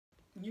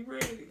You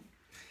ready?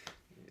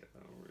 Yeah,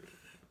 I'm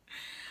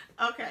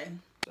ready. Okay.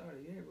 Sorry,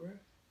 yeah, bro.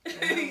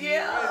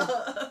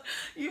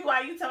 Yeah.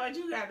 Why you talking?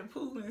 You got the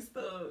poo and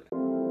stuff.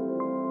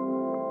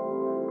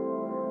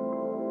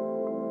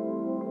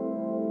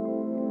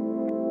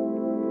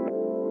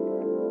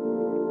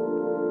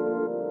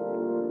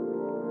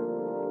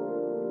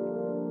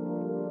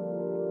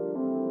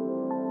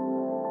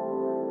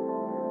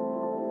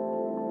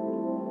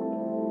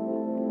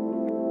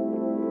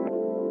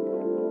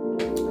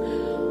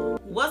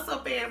 What's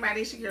up,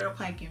 everybody? It's your girl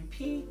Pumpkin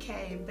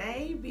PK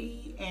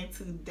baby, and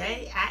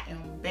today I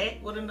am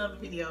back with another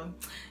video,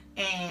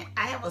 and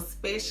I have a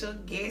special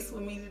guest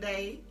with me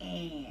today.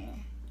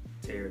 And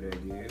Terry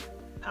Datdeal.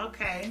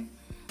 Okay,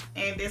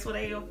 and that's what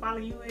they'll follow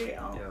you at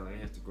on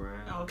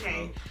Instagram.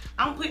 Okay,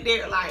 I'm gonna put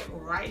that like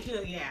right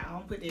here. Yeah, I'm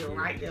gonna put that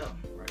right there.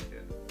 Right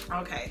there.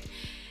 Okay.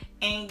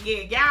 And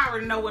yeah, y'all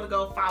already know where to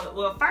go follow.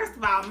 Well, first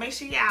of all, make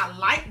sure y'all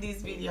like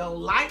this video,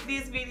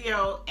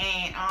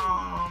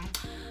 and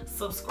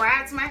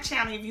subscribe to my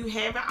channel if you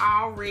haven't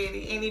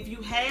already. And if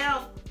you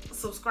have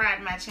subscribed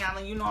to my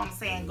channel, you know what I'm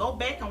saying, go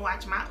back and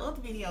watch my other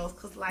videos,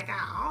 because like I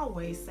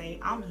always say,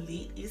 I'm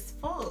lit as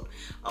fuck.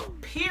 Oh,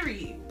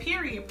 period,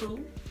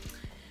 poo,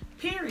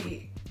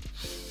 period.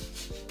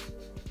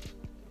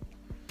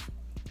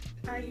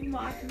 Are you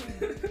mocking me?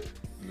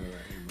 No, I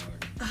ain't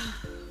mocking.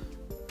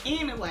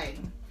 Anyway,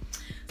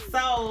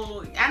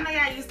 so I know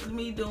y'all used to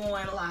me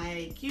doing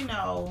like, you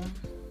know,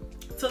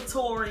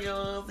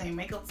 tutorials and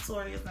makeup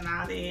tutorials and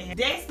all that.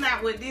 That's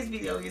not what this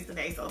video is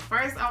today. So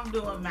first I'm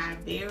doing my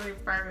very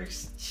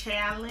first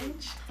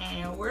challenge,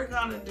 and we're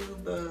gonna do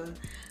the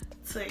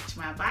touch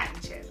my body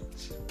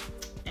challenge.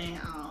 And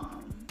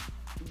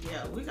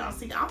yeah, we're gonna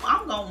see.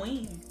 I'm gonna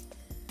win.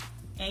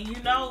 And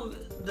you know,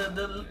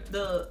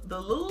 the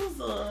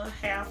loser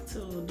have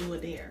to do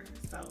it there.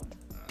 So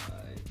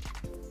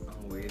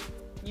I'm with it.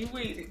 You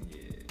with it?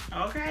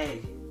 Yeah.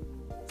 Okay.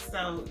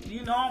 So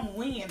you know I'm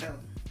winning though.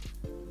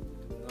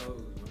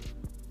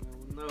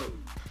 No.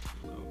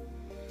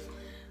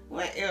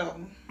 Whatever.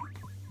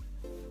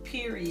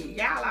 Period.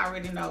 Y'all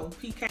already know.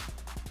 PK.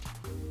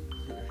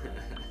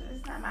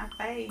 It's not my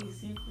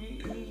face.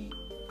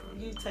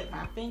 You take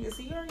my finger.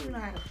 See, you don't even know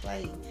how to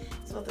play.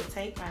 You're supposed to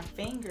take my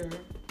finger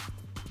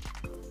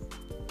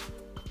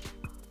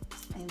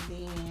and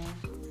then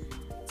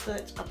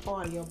touch a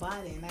part of your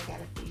body, and I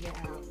gotta figure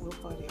out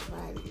what part of your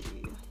body it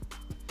is.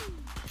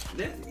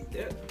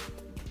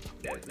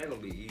 That's gonna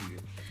be easy.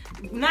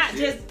 Not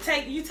just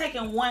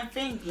taking one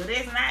finger.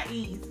 That's not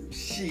easy.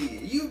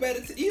 Shit, you better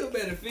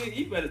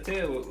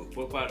tell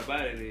what part of the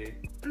body it is.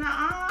 No,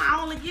 I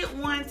only get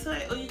one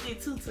touch, or you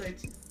get two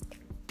touches.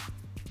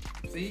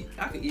 See,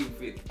 I can even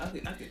fit. I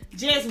can.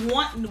 Just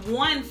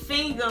one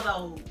finger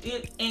though,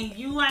 and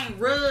you ain't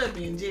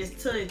rubbing, just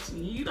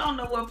touching. You don't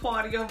know what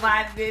part of your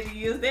body that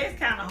is. That's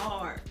kind of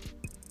hard.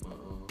 You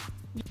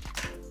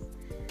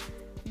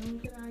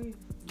want to get out here?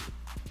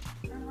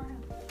 Turn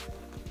around.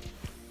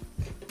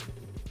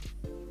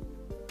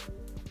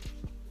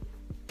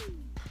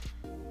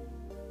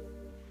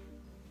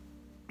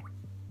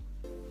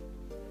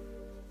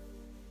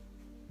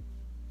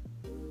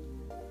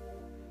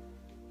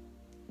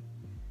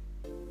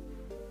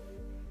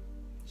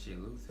 Shit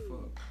loose as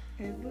fuck.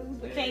 It's loose,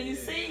 but can you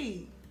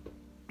see?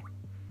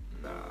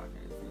 Nah, I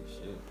can't see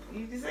shit.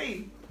 You can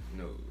see?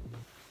 No.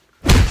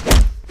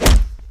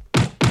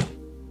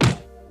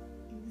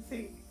 You can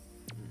see?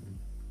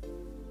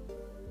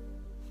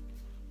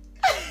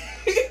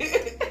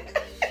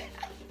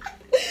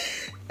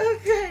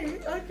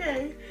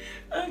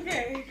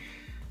 Okay.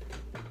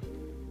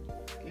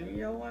 Give me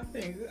your one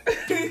finger.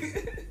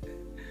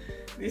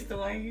 This the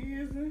one you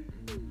using?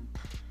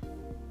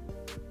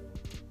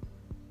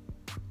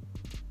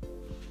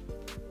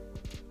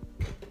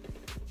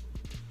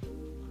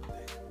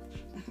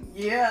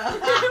 Yeah.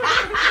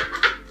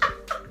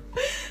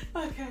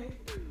 Okay.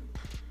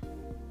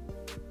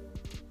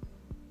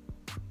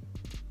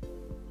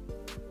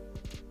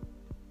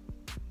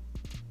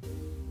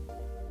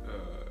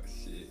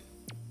 Shit.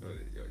 What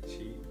is your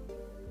cheat?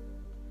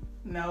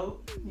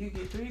 No, you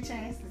get 3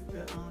 chances to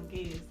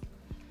guess,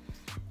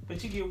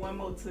 but you get one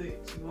more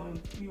touch.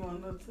 You want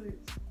another touch?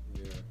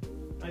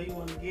 Yeah. Or you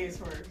want to guess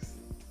first?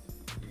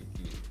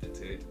 You get the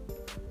touch.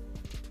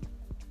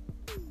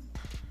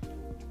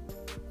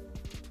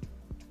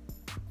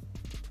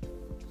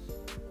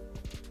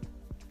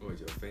 What's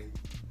your finger?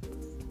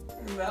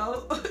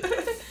 No.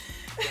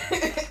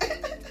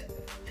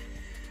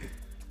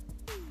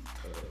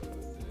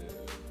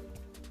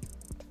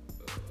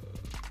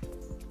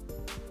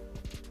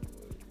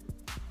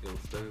 Your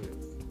stomach?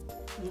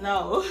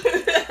 No.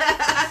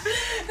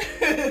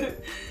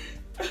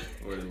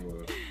 What it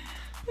was?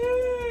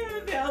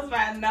 That was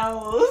my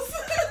nose.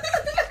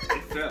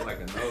 It felt like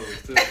a nose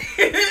too.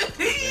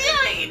 You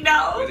ain't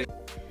know.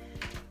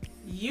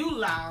 You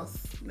lost.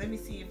 Let me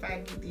see if I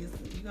get this.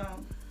 You gonna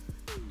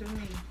do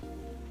me?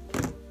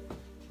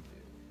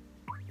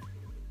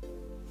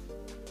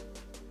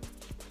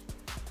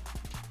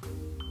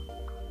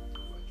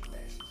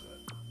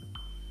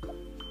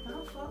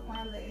 Don't fuck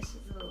my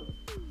lashes up.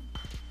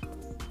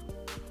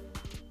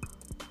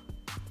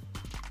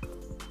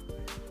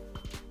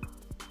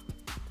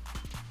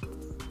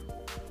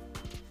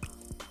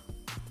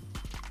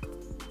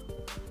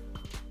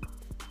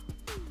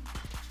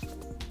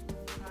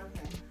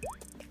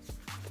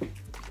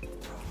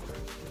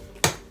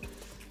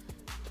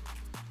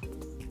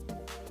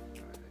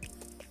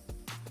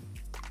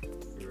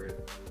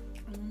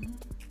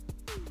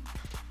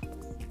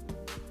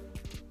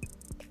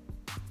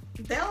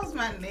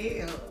 my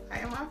nail.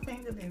 My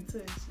finger didn't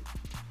touch it.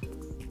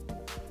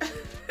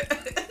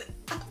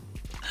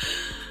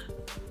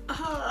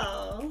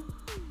 Oh.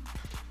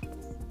 Go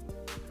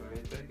ahead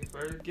and take it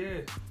first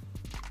guess.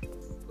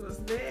 Was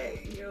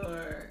that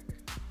your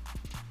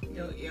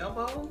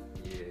elbow?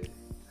 Yeah.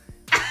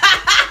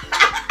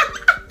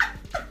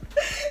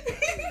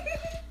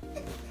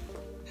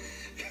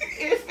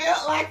 It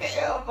felt like an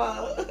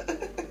elbow.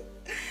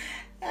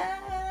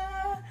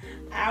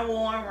 I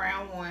won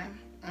round one.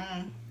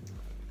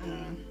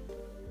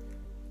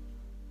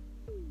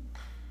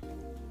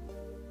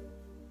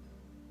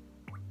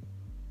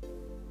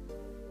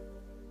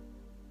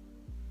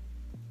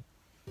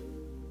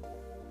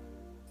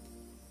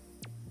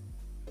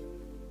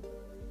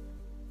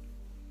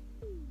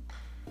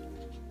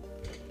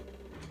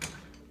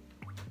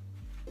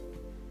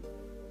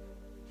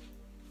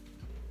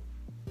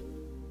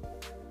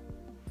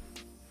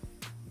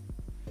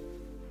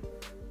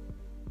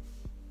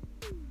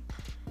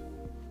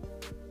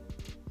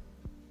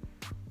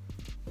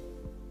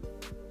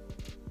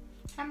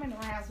 How many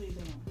rounds we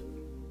doing?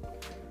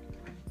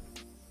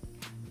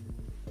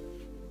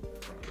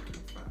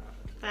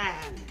 5.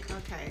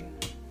 Okay.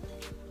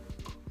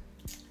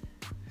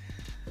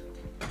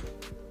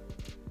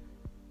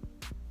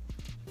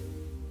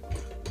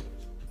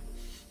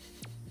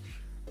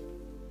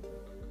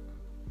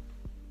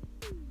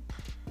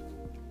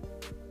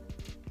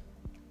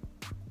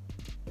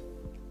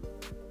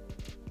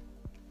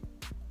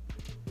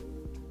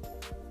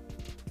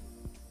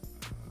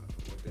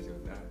 What is your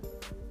dad?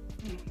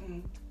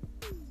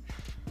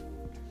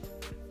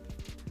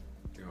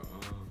 Your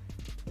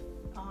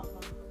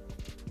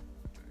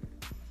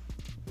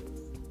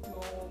You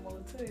want one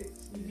more touch?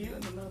 You give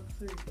it another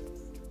touch.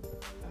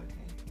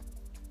 Okay.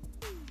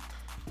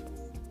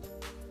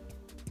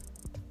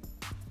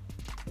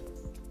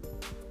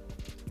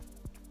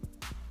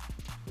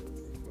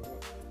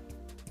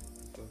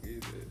 Fuck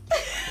is it?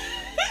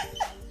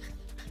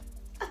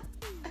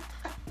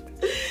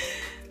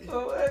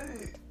 What was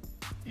it?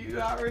 You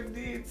already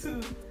did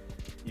 2.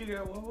 You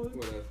got one more?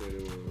 What I said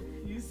it was?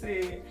 You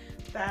said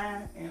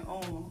thigh and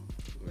arm.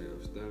 Or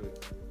your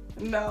stomach?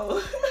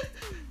 No.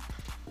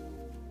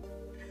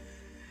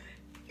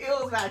 It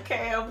was my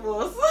calf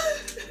muscle.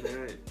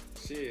 Right.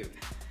 Shit.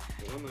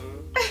 I don't know.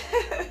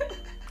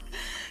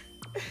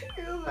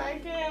 It was my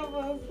calf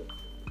muscle.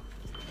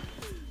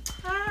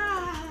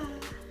 Ah.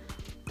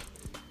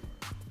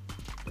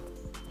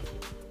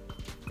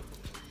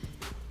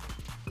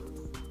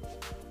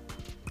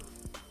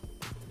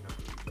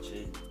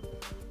 Cheat.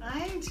 I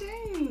ain't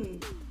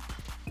changed.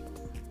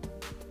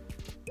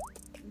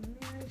 Let me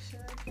make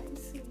sure I can't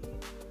see it.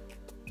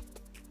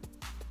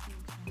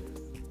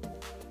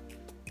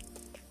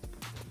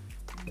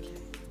 Okay.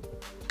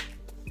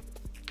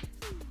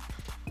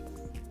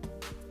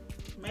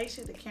 Make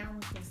sure the camera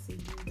can see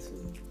you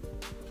too.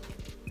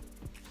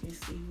 You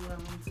see what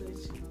I'm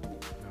touching on.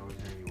 Now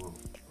which hand you want?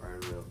 Right or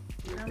left?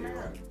 No Left or matter.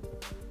 right?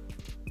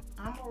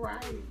 I'm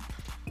alright.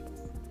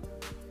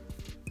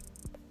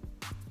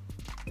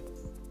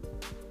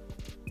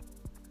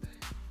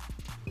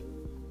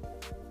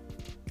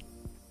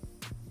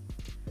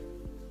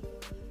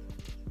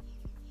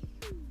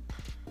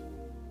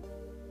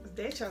 Is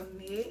that your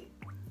neck?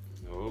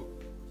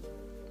 Nope.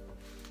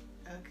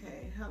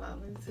 Okay, hold on,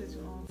 let me touch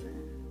you one more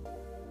time.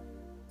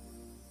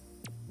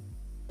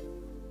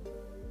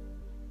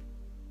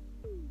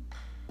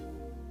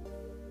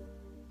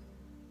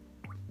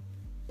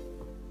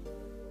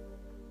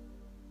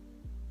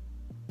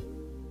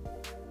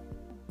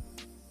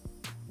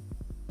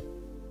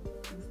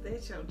 Is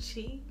that your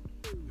cheek?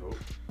 Nope.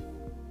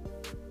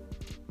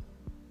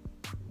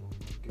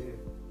 Okay.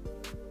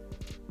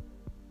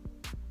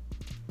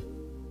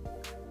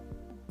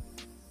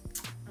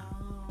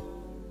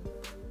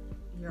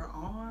 Your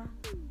arm?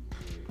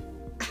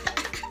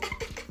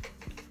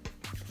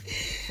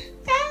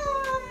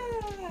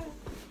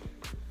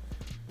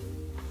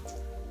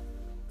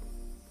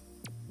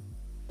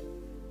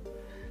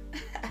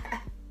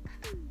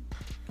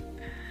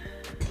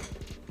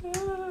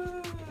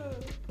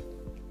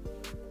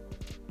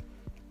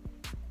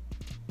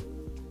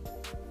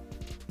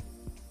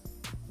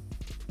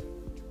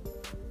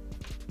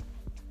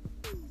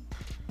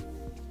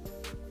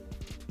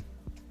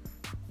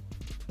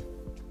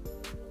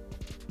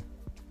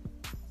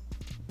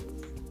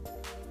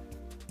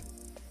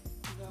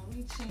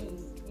 We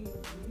change.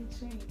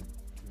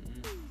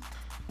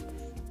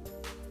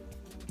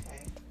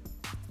 Okay.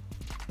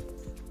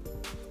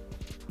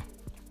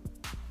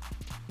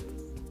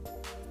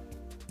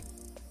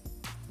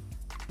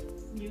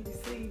 You can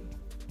see.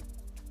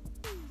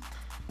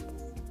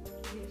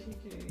 Yes, you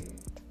can.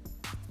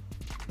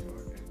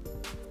 Okay.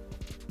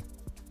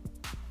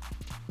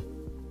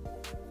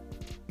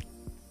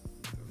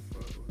 What the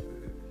fuck was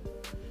that?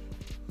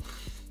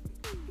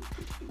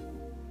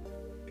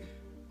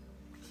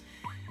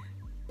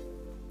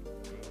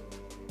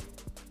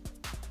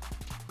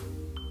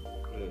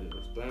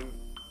 Your stomach?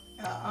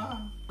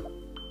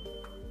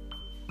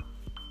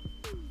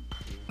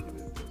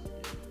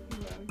 You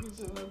gotta get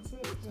your little touch.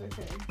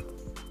 Okay.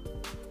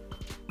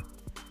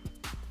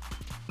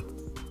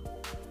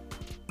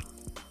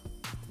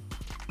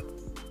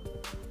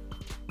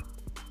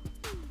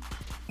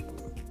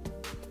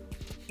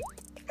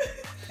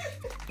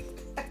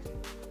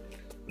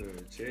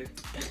 Check.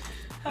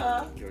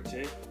 Huh? Your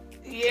check?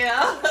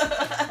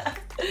 Yeah.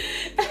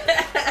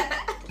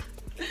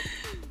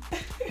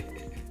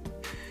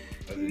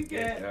 You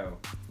got. No.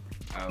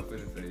 I was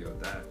finna say your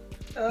thigh.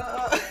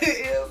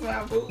 It was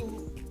my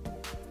boob.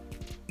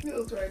 It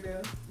was right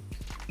there.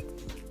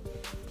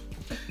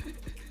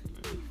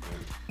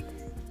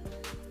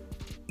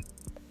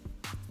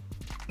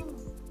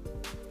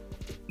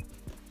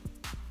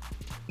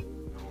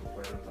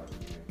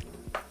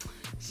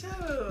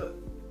 Shut up.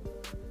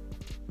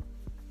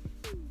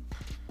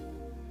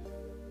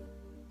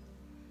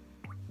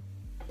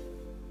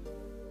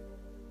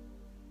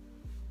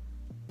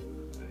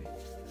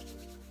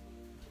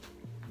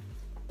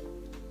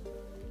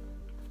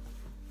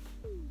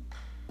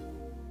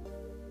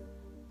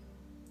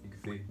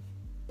 See?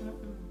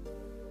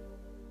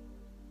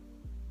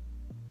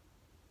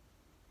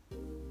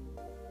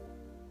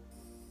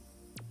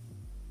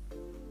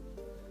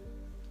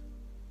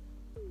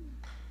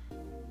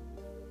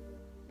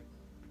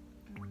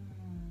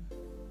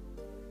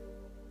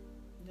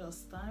 Your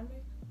stomach?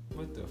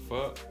 What the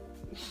fuck?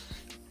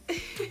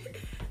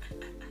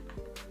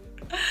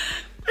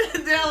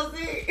 That was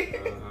it.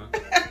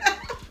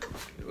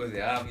 Was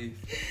it obvious?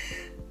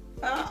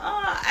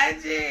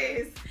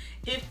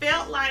 It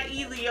felt like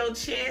either your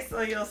chest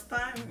or your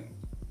stomach.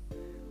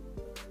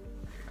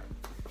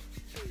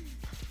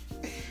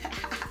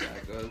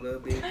 Gotta go a little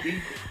bit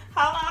deeper.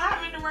 Hold on,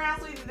 how many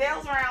rounds we did? That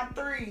was round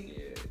 3.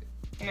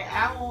 Yeah. And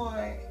I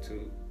won.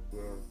 2.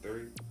 Well,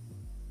 3.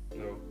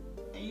 No.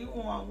 And you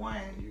won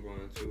 1. You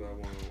won 2. I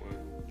won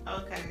 1.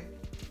 Okay.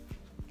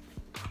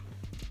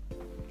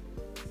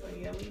 So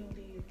yeah, we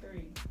did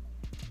 3.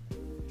 We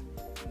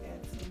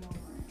got 2 more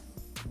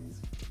rounds.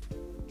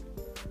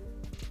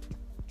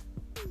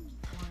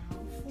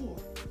 Round 4.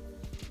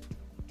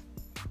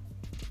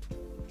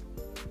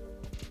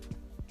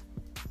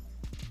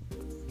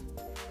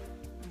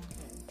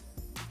 Okay.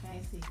 You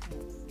can't see.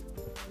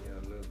 Yeah, a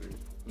little bit.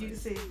 You can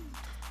see.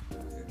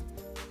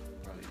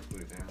 Probably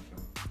put it down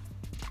some.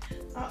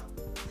 Oh. I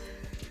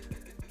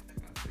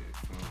said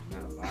some,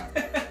 not a lot.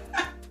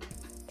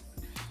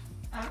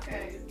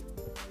 Okay.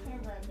 Hey,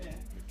 right there.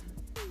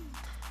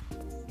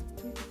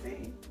 You can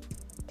see.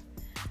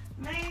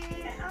 Man,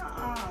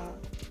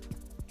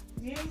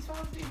 you ain't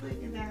supposed to be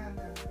looking down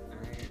though.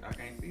 I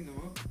can't see no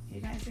more.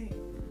 You can't see.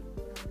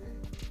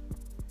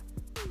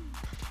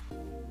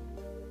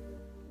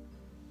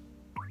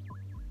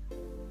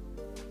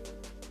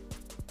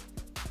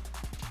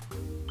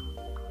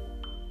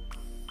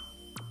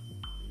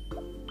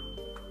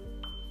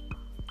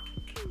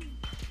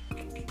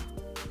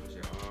 What's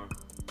your arm?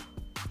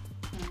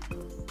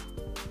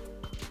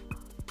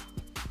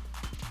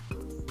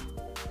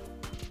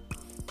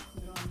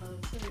 You want another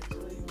touch or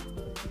you want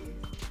another kiss?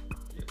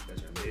 Yeah,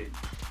 that's your leg.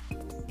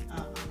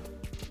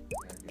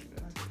 Gotta get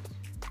that touch.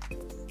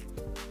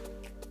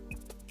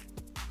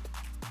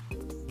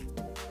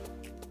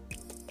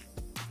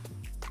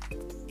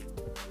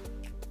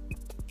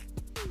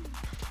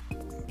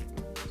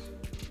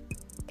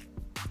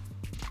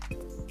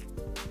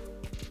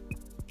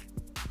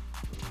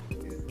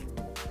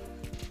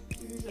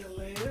 You just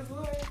lay this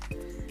way.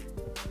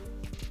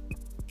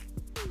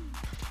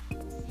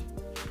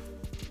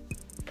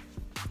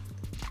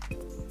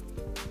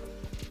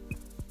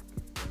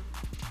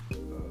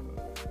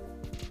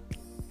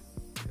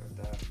 Your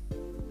thigh.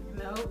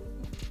 Nope.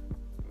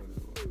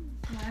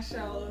 My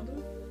shoulder.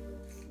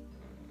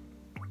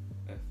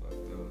 That's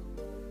fucked up.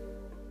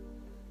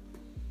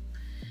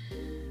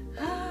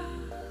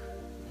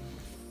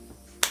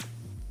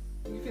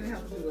 You can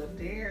have to do a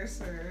dare,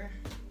 sir.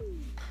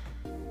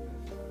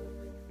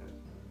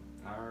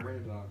 I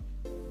already lost.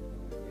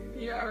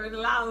 You already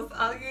lost.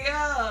 Oh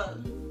yeah.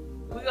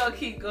 We're gonna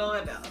keep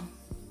going though.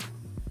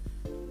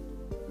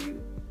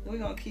 We're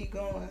gonna keep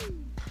going.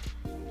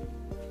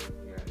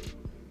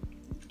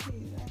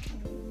 Please, I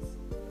can't lose.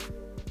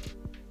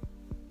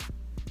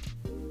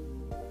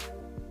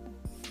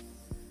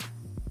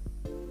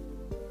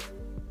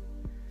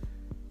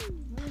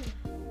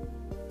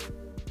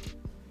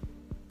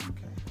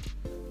 Okay.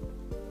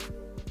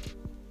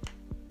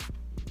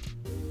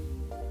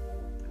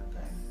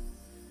 Okay.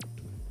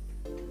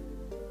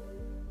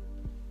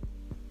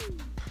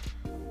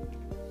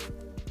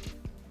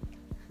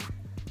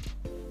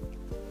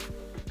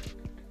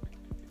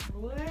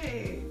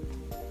 Wait.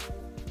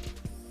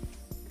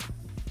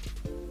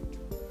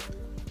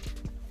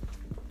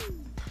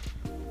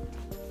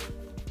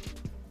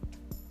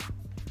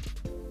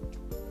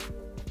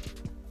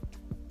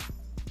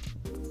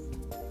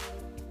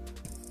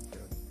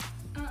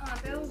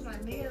 That was my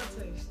nail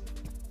touch.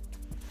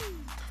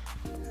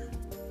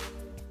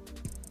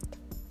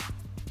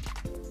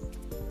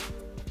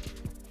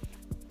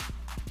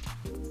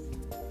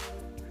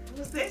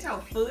 Was that your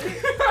foot?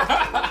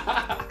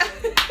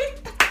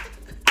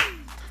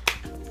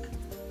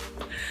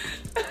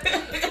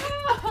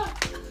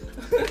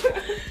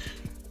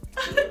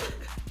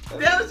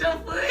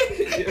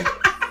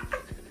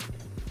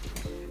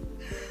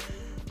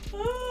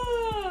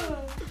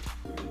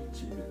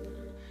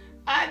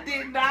 I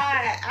did not.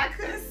 I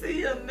couldn't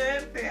see or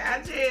nothing.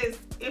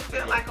 It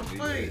felt like a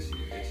foot.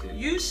 That shit.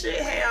 You should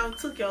have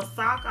took your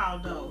sock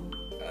off though.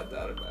 I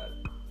thought about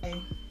it.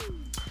 Hey,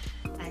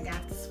 I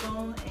got the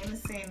spoon and the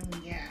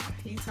cinnamon, yeah.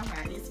 He's talking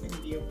about it's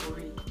gonna be a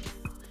breeze.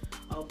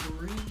 A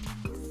breeze.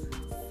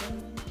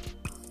 Cinnamon.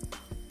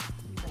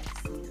 You gotta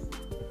see some.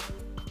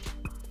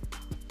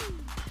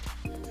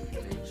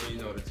 You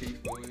know what a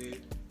teaspoon is?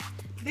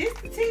 This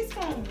the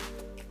teaspoon.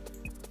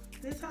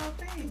 This whole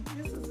thing.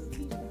 This is a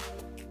teaspoon.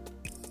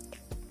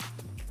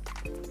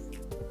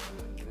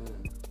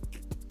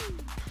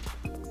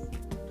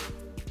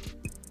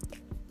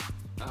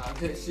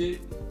 That shit.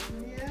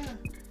 Yeah.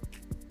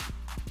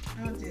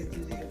 I'll just do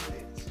that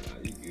much. Nah,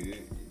 you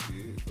good. You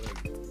good.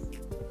 Fuck it.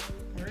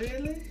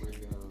 Really?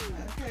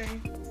 Okay.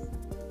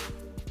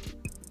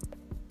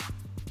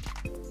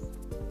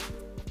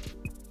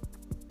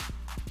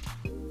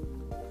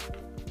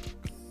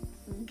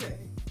 Okay.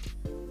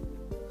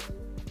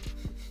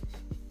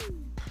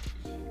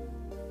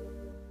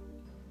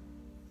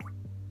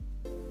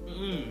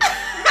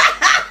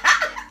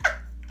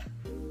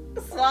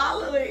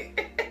 Swallow it.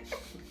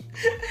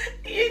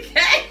 You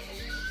can't.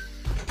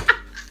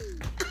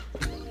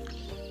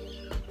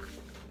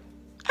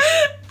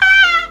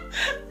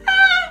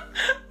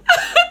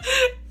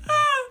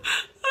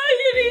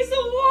 You need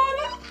some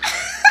water.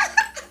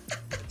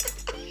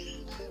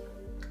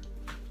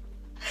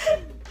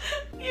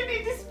 You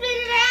need to spit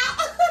it out.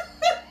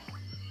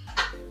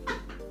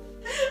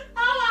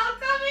 Hold on,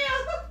 come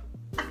here.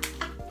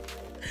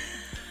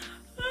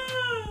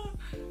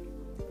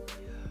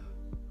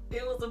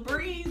 It was a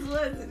breeze,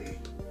 wasn't it?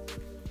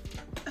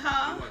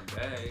 Huh? It wasn't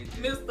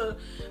bad.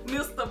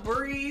 Mr.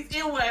 Breeze,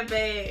 it wasn't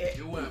bad.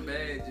 It wasn't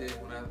bad just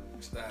when I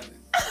started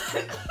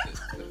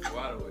the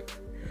water with it.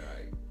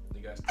 Right.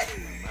 You got to stick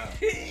in my mouth.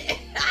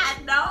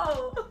 I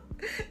know.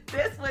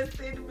 That's what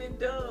cinnamon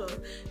does.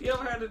 You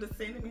ever heard of the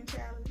cinnamon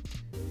challenge?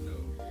 No.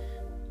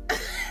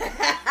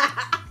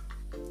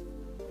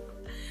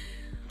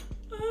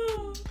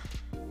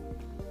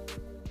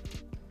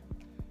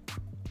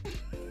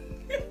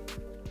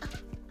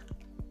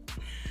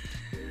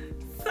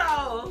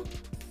 So,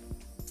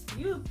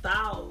 you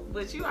thought,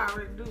 but you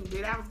already knew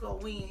that I was going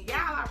to win.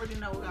 Y'all already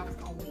know I was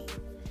going to win.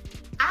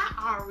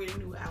 I already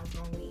knew I was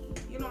going to win.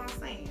 You know what I'm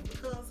saying?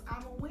 Because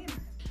I'm a winner.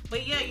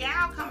 But yeah,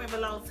 y'all comment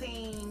below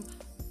team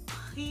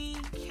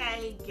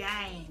PK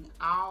Gang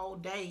all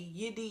day.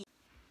 You did.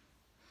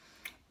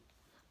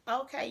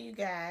 Okay, you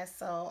guys.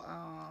 So,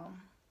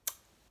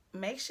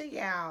 make sure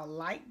y'all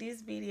like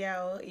this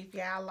video if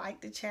y'all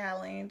like the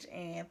challenge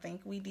and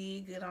think we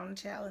did good on the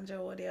challenge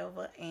or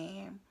whatever.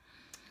 And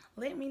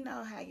let me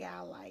know how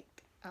y'all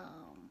liked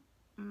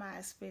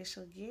my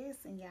special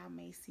guest, and y'all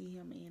may see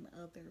him in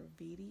other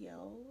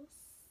videos.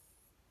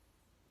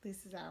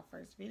 This is our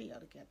first video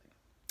together.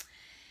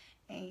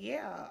 And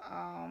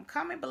yeah,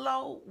 comment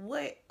below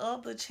what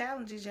other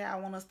challenges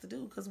y'all want us to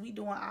do, because we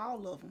doing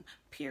all of them,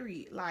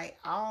 period. Like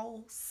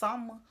all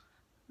summer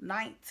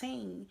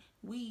 19,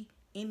 we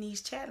in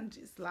these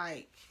challenges,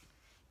 like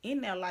in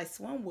there like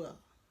swimwear,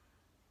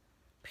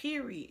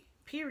 period,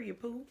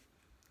 poo.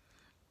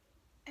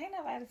 Ain't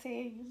nobody tell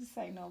you to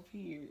say no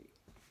period.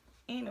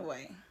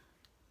 Anyway,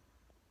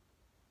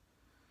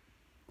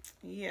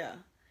 yeah,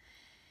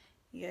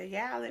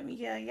 y'all let me,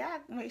 y'all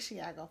make sure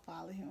y'all go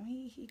follow him.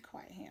 He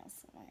quite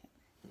handsome, man.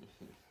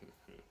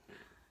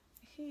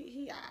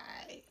 He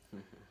alright.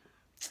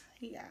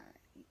 He alright.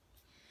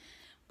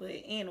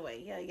 But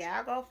anyway, yeah,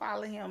 y'all go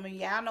follow him, and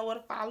y'all know where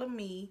to follow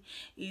me.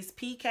 It's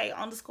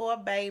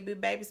PK_baby,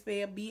 baby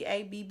spelled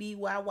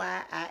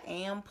BABBYY. I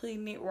am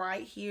putting it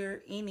right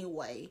here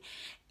anyway.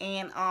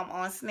 And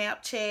on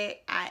Snapchat,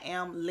 I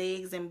am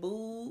legs and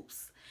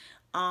boobs,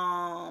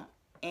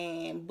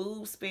 and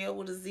boobs spelled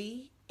with a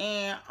Z.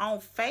 And on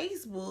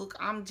Facebook,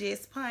 I'm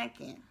Just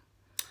Punkin,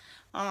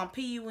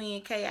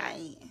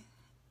 PUNKIN,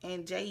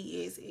 and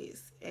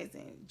JESS as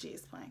in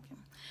Just Punkin.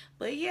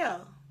 But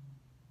yeah.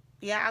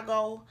 Y'all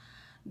go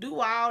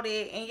do all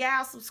that, and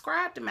y'all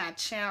subscribe to my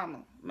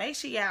channel. Make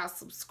sure y'all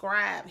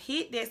subscribe.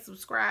 Hit that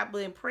subscribe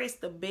button, press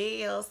the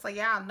bell, so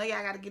y'all know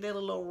y'all gotta get that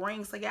little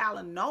ring so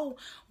y'all know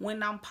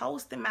when I'm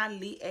posting my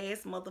lit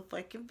ass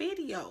motherfucking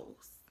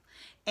videos.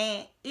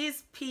 And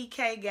it's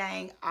PK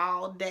Gang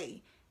all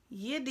day.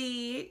 You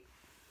did.